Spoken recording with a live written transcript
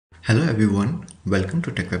Hello everyone, welcome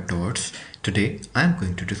to TechWebDots. Today I am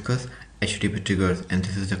going to discuss HTTP triggers, and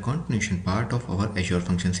this is the continuation part of our Azure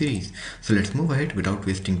Function series. So let's move ahead without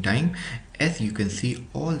wasting time. As you can see,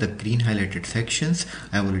 all the green highlighted sections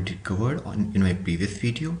I have already covered in my previous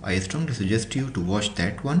video. I strongly suggest you to watch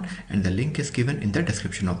that one, and the link is given in the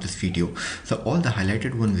description of this video. So all the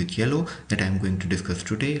highlighted one with yellow that I am going to discuss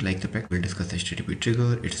today, like the fact we'll discuss HTTP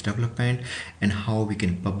trigger, its development, and how we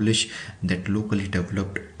can publish that locally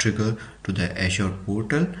developed trigger to the Azure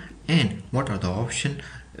portal, and what are the options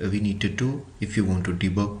we need to do if you want to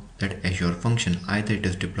debug that Azure function. Either it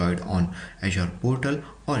is deployed on Azure portal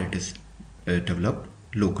or it is developed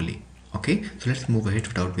locally. Okay, so let's move ahead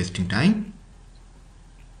without wasting time.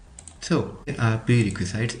 So there are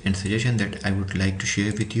prerequisites and suggestions that I would like to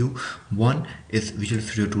share with you. One is Visual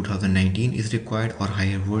Studio 2019 is required or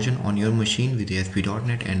higher version on your machine with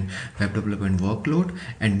ASP.NET and web development workload,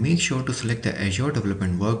 and make sure to select the Azure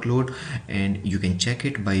development workload, and you can check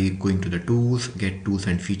it by going to the tools, get tools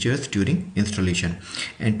and features during installation.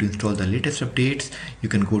 And to install the latest updates, you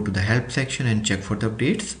can go to the help section and check for the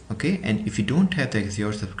updates. Okay, and if you don't have the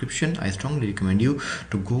Azure subscription, I strongly recommend you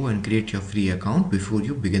to go and create your free account before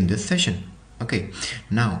you begin this session. Okay,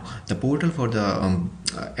 now the portal for the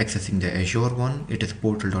accessing the Azure one, it is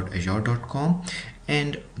portal.azure.com,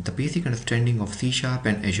 and the basic understanding of C#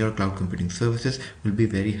 and Azure Cloud Computing Services will be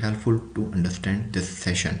very helpful to understand this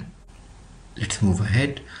session. Let's move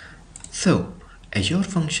ahead. So Azure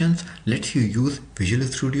Functions lets you use Visual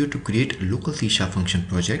Studio to create local C# function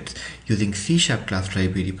projects using C# class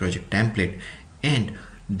library project template, and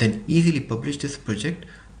then easily publish this project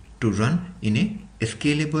to run in a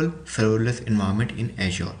scalable serverless environment in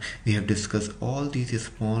Azure. We have discussed all these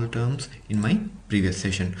small terms in my previous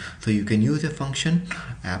session. So you can use a function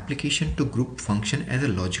application to group function as a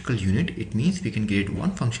logical unit. It means we can create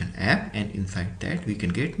one function app, and inside that we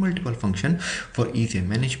can create multiple functions for easier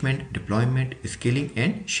management, deployment, scaling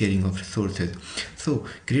and sharing of resources. So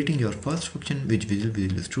creating your first function with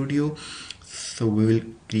Visual Studio, so we will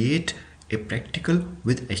create a practical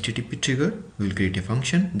with HTTP trigger. We will create a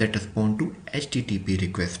function that responds to HTTP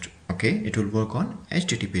request. Okay, it will work on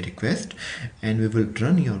HTTP request, and we will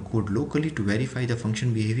run your code locally to verify the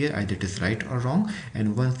function behavior, either it is right or wrong.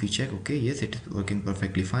 And once we check, okay, yes, it is working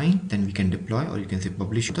perfectly fine, then we can deploy, or you can say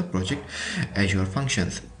publish the project Azure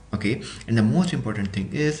Functions. Okay, and the most important thing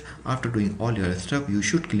is, after doing all your stuff, you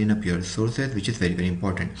should clean up your resources, which is very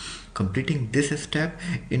important. Completing this step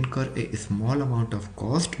incur a small amount of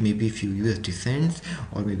cost, maybe a few USD cents,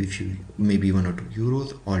 or maybe 1 or 2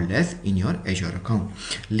 euros or less in your Azure account.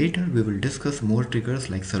 Later we will discuss more triggers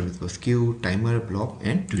like service bus queue, timer, block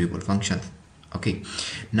and durable functions. Okay,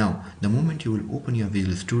 now the moment you will open your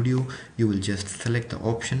Visual Studio, you will just select the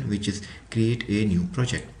option which is create a new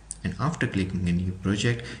project. And after clicking a new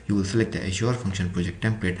project, you will select the Azure Function Project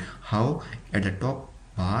Template. How? At the top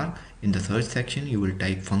bar in the search section, you will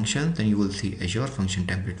type functions, then you will see Azure Function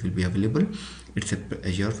Template will be available. It's a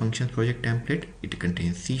Azure Functions Project Template. It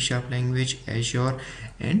contains C# language, Azure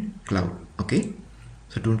and Cloud. Okay,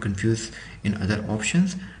 so don't confuse in other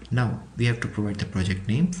options. Now we have to provide the project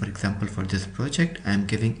name. For example, for this project, I am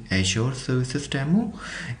giving Azure Services Demo,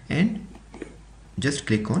 and just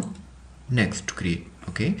click on next to create.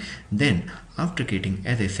 Okay, then after creating,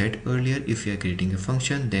 as I said earlier, if we are creating a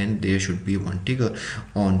function, then there should be one trigger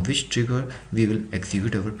on which trigger we will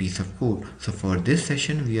execute our piece of code. So for this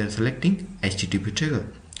session we are selecting HTTP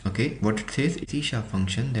trigger. Okay, what it says is C#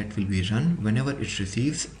 function that will be run whenever it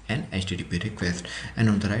receives an HTTP request. And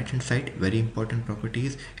on the right hand side, very important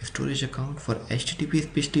properties, storage account. For HTTP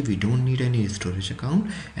especially, we don't need any storage account.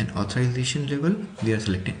 And authorization level, we are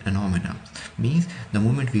selecting anonymous, means the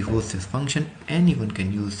moment we host this function, anyone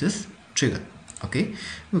can use this trigger. Okay,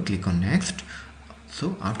 we'll click on next.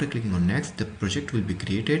 So after clicking on next, the project will be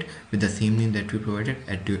created with the same name that we provided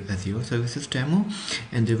at the Azure Services Demo,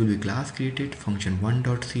 and there will be class created,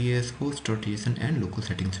 function1.cs, host.json and local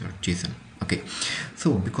settings.json. Okay,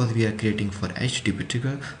 so because we are creating for HTTP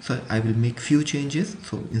trigger, so I will make few changes.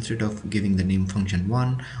 So instead of giving the name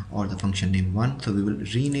function1 or the function name 1, so we will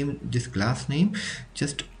rename this class name.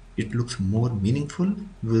 Just it looks more meaningful.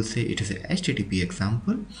 We will say it is a HTTP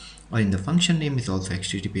example, or in the function name is also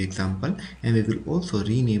HTTP example, and we will also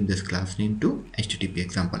rename this class name to HTTP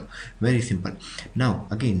example. Very simple. Now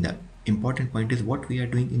again, the important point is what we are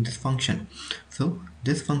doing in this function. So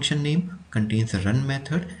this function name contains a run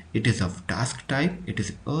method. It is of task type, it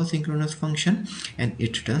is asynchronous function, and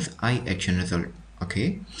it returns I action result.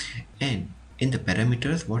 Okay, and in the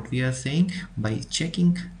parameters, what we are saying, by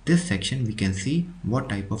checking this section we can see what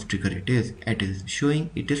type of trigger it is. It is showing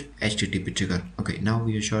it is HTTP trigger. Okay, now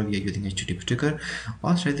we are sure we are using HTTP trigger.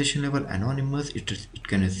 Authorization level anonymous, it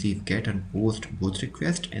can receive get and post both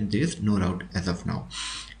requests, and there is no route as of now.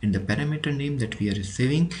 And the parameter name that we are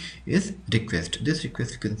receiving is request. This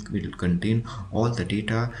request will contain all the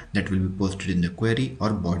data that will be posted in the query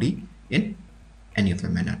or body in any of the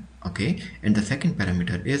manner. Okay, and the second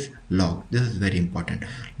parameter is log. This is very important.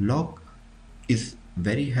 Log is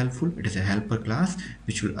very helpful. It is a helper class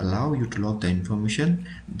which will allow you to log the information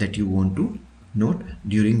that you want to note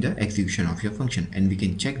during the execution of your function, and we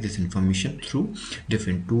can check this information through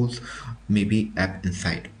different tools, maybe app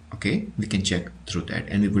inside. Okay, we can check through that,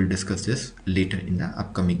 and we will discuss this later in the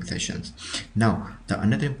upcoming sessions. Now the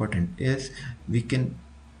another important is we can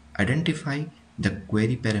identify the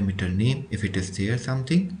query parameter name. If it is there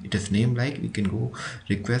something, it is name, like we can go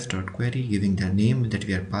request.query giving the name that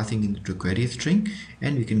we are passing into query string,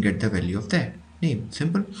 and we can get the value of that name.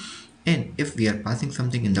 Simple. And if we are passing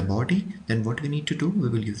something in the body, then what we need to do, we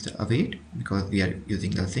will use the await because we are using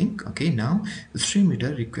the sync. Okay, now stream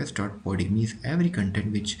reader request.body means every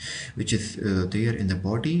content which is there in the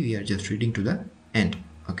body, we are just reading to the end.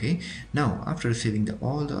 Okay, now after receiving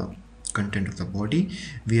all the content of the body,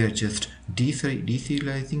 we are just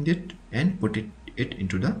deserializing it and put it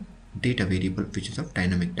into the data variable which is of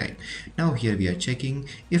dynamic type. Now here we are checking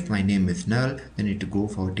if my name is null, then it go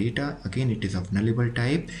for data. Again, it is of nullable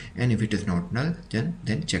type, and if it is not null,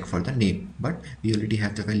 then check for the name. But we already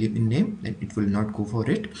have the value in name, then it will not go for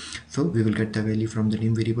it. So we will get the value from the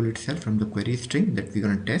name variable itself, from the query string that we're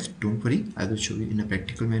gonna test. Don't worry, I will show you in a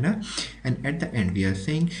practical manner. And at the end we are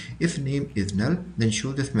saying if name is null, then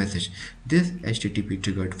show this message: this HTTP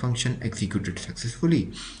triggered function executed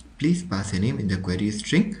successfully. Please pass a name in the query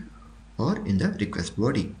string or in the request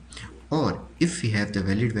body. Or if we have the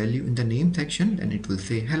valid value in the name section, then it will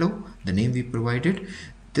say hello, the name we provided,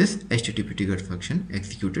 this HTTP triggered function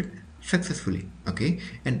executed successfully. Okay,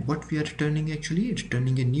 and what we are returning, actually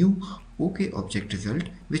returning a new OK object result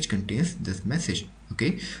which contains this message.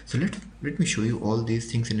 Okay, so let me show you all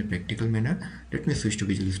these things in a practical manner. Let me switch to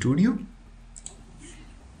Visual Studio.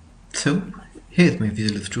 So here's my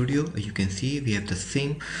Visual Studio. You can see we have the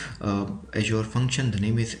same Azure function. The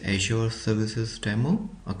name is Azure Services Demo.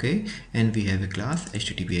 Okay, and we have a class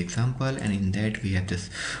HTTP example, and in that we have this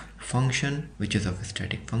function which is of a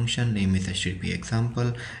static function. Name is HTTP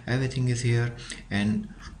example. Everything is here, and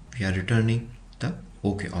we are returning the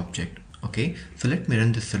OK object. Okay, so let me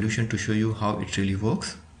run this solution to show you how it really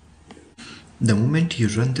works. The moment you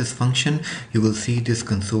run this function, you will see this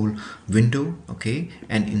console window. Okay,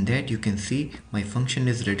 and in that you can see my function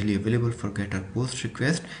is readily available for get or post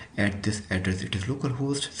request at this address. It is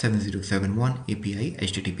localhost 7071 API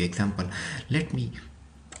HTTP example. Let me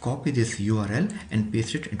copy this URL and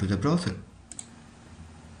paste it into the browser.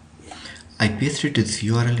 I pasted this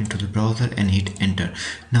URL into the browser and hit enter.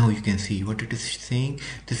 Now you can see what it is saying: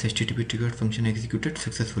 this HTTP triggered function executed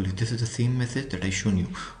successfully. This is the same message that I shown you,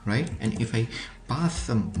 right? And if I pass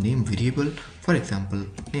some name variable, for example,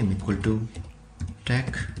 name equal to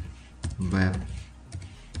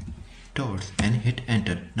TechWebDots and hit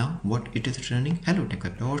enter. Now what it is returning? Hello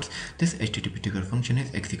TechWebDots, this HTTP trigger function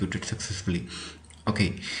is executed successfully.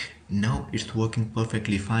 Okay, now it's working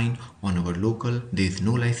perfectly fine on our local. There is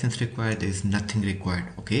no license required, there is nothing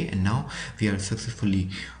required. Okay, and now we are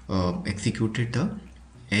successfully executed the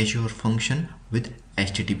Azure function with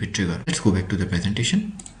HTTP trigger. Let's go back to the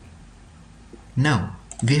presentation. Now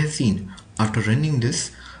we have seen after running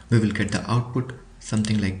this, we will get the output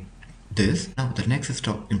something like this. Now the next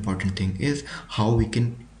important thing is how we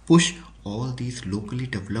can push all these locally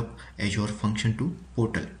developed Azure function to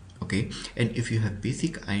portal. Okay, and if you have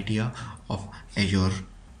basic idea of Azure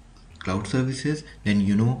cloud services, then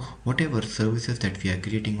you know whatever services that we are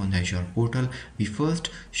creating on the Azure portal, we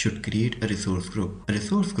first should create a resource group. A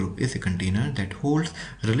resource group is a container that holds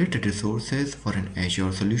related resources for an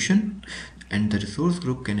Azure solution, and the resource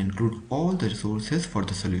group can include all the resources for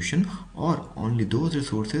the solution or only those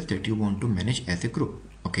resources that you want to manage as a group.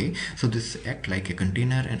 Okay, so this act like a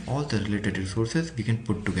container, and all the related resources we can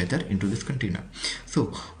put together into this container.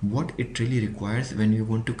 So what it really requires when you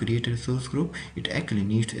want to create a resource group, it actually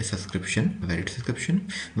needs a subscription, a valid subscription.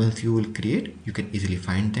 Once you will create, you can easily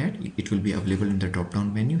find that. It will be available in the drop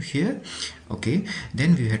down menu here. Okay,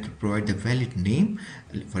 then we have to provide the valid name.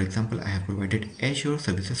 For example, I have provided Azure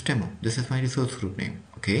Services Demo. This is my resource group name.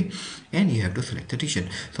 Okay, and you have to select the region.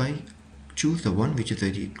 So I choose the one which is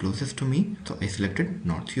very closest to me, so I selected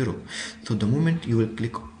North Europe. So the moment you will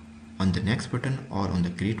click on the next button or on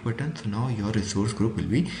the create button. So now your resource group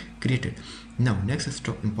will be created. Now next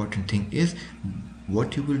important thing is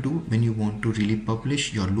what you will do when you want to really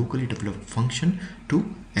publish your locally developed function to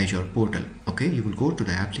Azure Portal. Okay, you will go to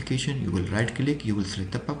the application, you will right click, you will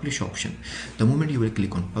select the publish option. The moment you will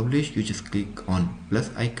click on publish, you just click on plus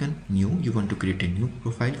icon, new. You want to create a new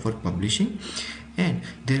profile for publishing, and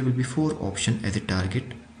there will be 4 options as a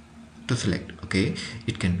target to select. Okay,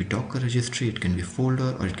 it can be Docker registry, it can be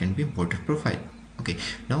folder, or it can be imported profile. Okay,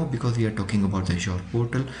 now because we are talking about the Azure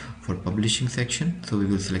Portal for publishing section, so we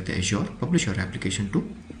will select the Azure, publish your application to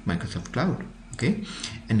Microsoft Cloud. Okay,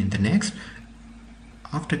 and in the next,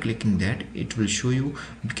 after clicking that, it will show you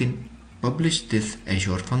we can publish this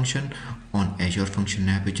Azure function on Azure Function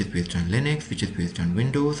app, which is based on Linux, which is based on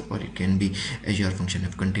Windows, or it can be Azure Function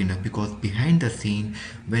app container, because behind the scene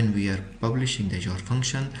when we are publishing the Azure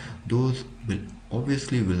function, those will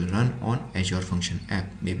obviously run on Azure Function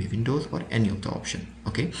app, maybe Windows or any of the option.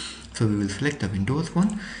 Okay, so we will select the Windows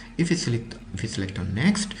one. If you select on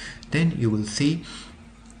next, then you will see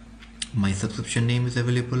my subscription name is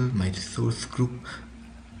available, my resource group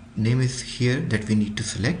name is here that we need to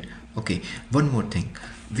select. Okay, one more thing,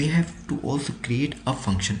 we have to also create a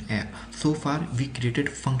function app. So far we created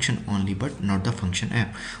function only, but not the function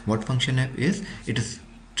app. What function app is, it is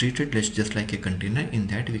treated just like a container. In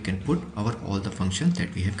that we can put our all the functions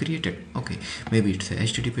that we have created. Okay, maybe it's a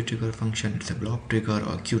HTTP trigger function, it's a block trigger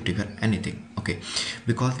or queue trigger, anything. Okay,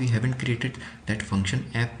 because we haven't created that function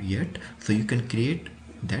app yet, so you can create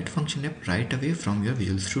that function app right away from your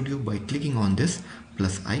Visual Studio by clicking on this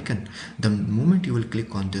plus icon. The moment you will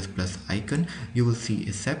click on this plus icon, you will see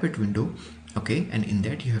a separate window. Okay, and in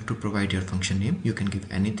that you have to provide your function name. You can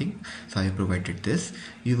give anything, so I have provided this.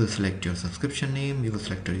 You will select your subscription name, you will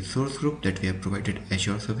select a resource group that we have provided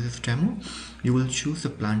Azure Services Demo. You will choose the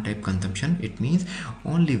plan type consumption. It means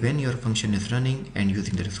only when your function is running and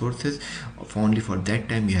using the resources, only for that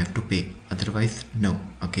time you have to pay, otherwise no.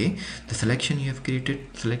 Okay, the selection you have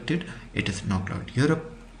selected, it is knocked out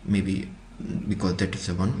Europe, maybe because that is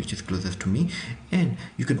the one which is closest to me. And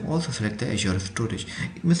you can also select the Azure storage.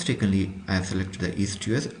 Mistakenly I have selected the East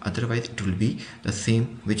US, otherwise it will be the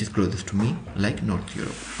same which is closest to me, like North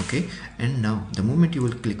Europe. Okay, and now the moment you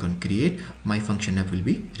will click on create, my function app will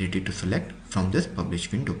be ready to select from this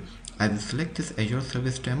publish window. I will select this Azure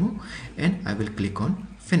Service Demo and I will click on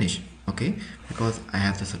finish. Okay, because I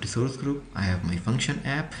have the resource group, I have my function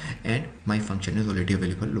app, and my function is already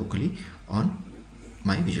available locally on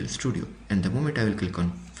my Visual Studio. And the moment I will click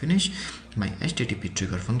on finish, my HTTP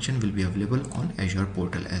trigger function will be available on Azure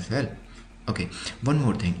Portal as well. Okay, one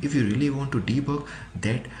more thing, if you really want to debug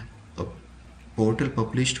that portal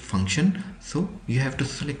published function, so you have to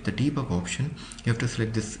select the debug option. You have to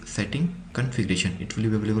select this setting configuration. It will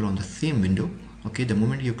be available on the same window. Okay, the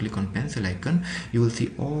moment you click on pencil icon, you will see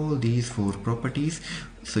all these 4 properties.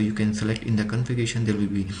 So you can select in the configuration, there will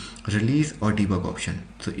be release or debug option.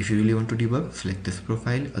 So if you really want to debug, select this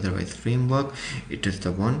profile, otherwise framework. It is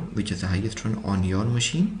the one which is the highest one on your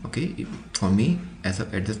machine. Okay, for me as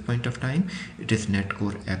of at this point of time, it is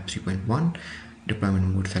Netcore app 3.1,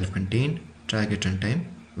 deployment mode self-contained, target runtime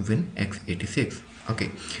Win x86.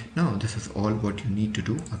 Okay, now this is all what you need to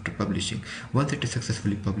do after publishing. Once it is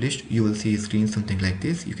successfully published, you will see a screen something like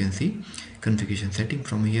this. You can see configuration setting.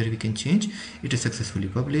 From here we can change. It is successfully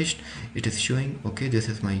published. It is showing, okay, this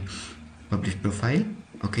is my published profile.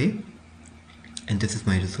 Okay, and this is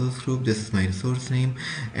my resource group, this is my resource name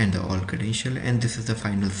and the all credential, and this is the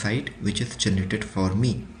final site which is generated for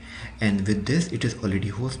me. And with this, it is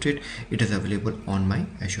already hosted. It is available on my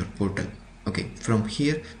Azure Portal. Okay, from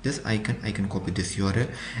here, this icon, I can copy this URL.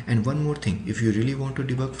 And one more thing, if you really want to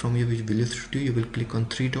debug from your Visual Studio, you will click on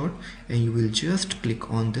 3 dot and you will just click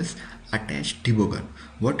on this attach debugger.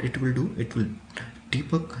 What it will do, it will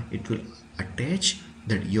debug, it will attach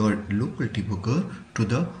that your local debugger to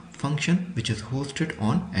the function which is hosted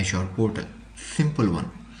on Azure Portal. Simple one.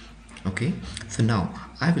 Okay, so now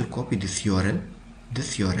I will copy this URL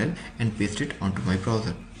and paste it onto my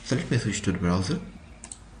browser. So let me switch to the browser.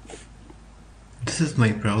 This is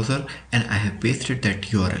my browser and I have pasted that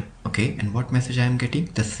URL. Okay, and what message I am getting?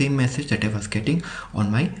 The same message that I was getting on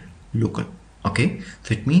my local. Okay,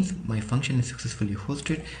 so it means my function is successfully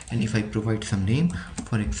hosted. And if I provide some name,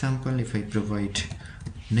 for example, if I provide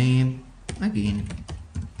name again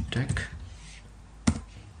tech,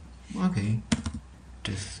 okay,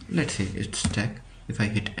 this, let's say it's tech. If I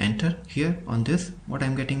hit enter here on this, what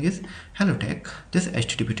I'm getting is hello tech, this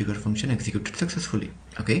HTTP trigger function executed successfully.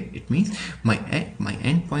 Okay, it means my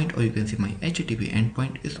endpoint, or you can say my HTTP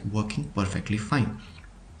endpoint, is working perfectly fine.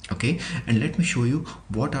 Okay, and let me show you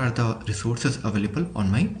what are the resources available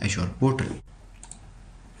on my Azure portal.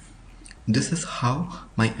 This is how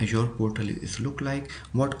my Azure portal is look like.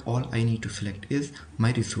 What all I need to select is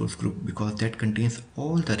my resource group, because that contains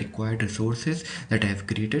all the required resources that I have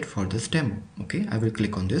created for this demo. Okay, I will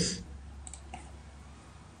click on this.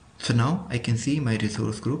 So now I can see my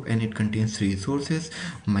resource group, and it contains 3 resources: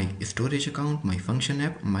 my storage account, my function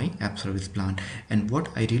app, my app service plan. And what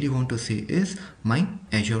I really want to see is my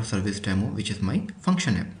Azure service demo, which is my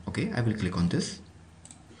function app. Okay, I will click on this.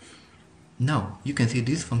 Now you can see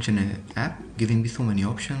this function app giving me so many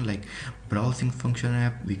options like browsing function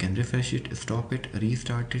app. We can refresh it, stop it,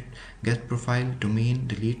 restart it, get profile, domain,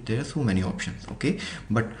 delete. There are so many options. Okay,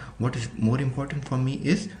 but what is more important for me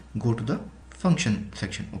is go to the function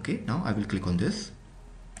section. Okay, now I will click on this.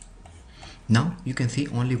 Now you can see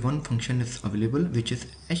only one function is available, which is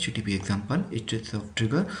HTTP example. It is a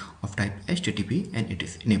trigger of type HTTP and it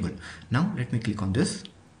is enabled. Now let me click on this.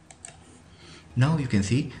 Now you can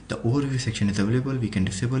see the overview section is available. We can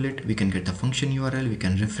disable it, we can get the function URL, we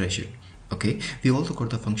can refresh it. Okay, we also got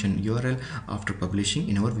the function URL after publishing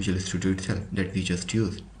in our Visual Studio itself that we just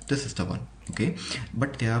used. This is the one. Okay,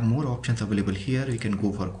 but there are more options available here. We can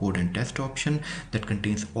go for code and test option that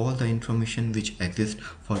contains all the information which exists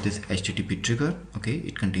for this HTTP trigger. Okay,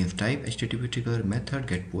 it contains type HTTP trigger, method,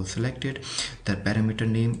 get post selected, the parameter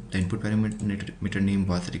name, the input parameter name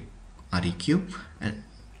was REQ,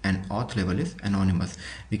 and auth level is anonymous.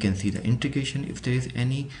 We can see the integration if there is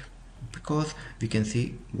any, because we can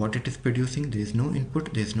see what it is producing. There is no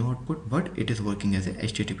input, there is no output, but it is working as a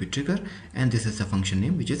HTTP trigger, and this is the function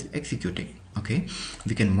name which is executing. Okay,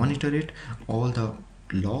 we can monitor it, all the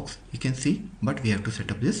logs we can see, but we have to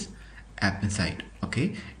set up this app inside.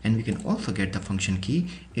 Okay, and we can also get the function key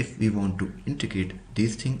if we want to integrate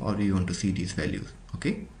these things or we want to see these values.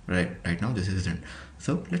 Okay, right now this isn't.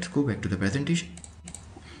 So let's go back to the presentation.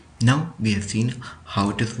 Now we have seen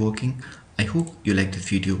how it is working. I hope you like this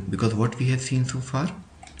video, because what we have seen so far,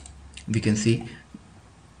 we can see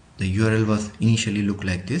the URL was initially look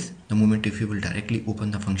like this the moment if you will directly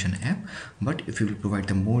open the function app, but if you will provide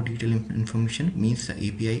the more detailed information, means the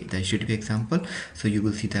API, the HTTP example, so you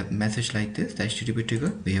will see the message like this, the HTTP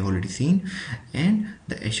trigger we have already seen, and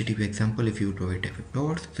the HTTP example if you provide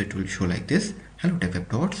TechWebDots, so it will show like this, hello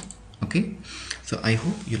TechWebDots. Okay, so I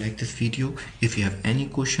hope you like this video. If you have any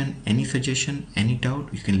question, any suggestion, any doubt,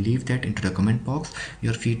 you can leave that into the comment box.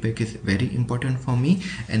 Your feedback is very important for me,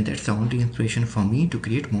 and that's the only inspiration for me to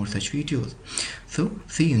create more such videos. So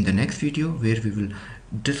see you in the next video, where we will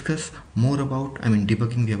discuss more about,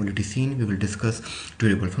 debugging we have already seen. We will discuss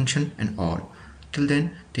durable function and all. Till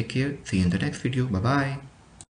then, take care. See you in the next video. Bye bye.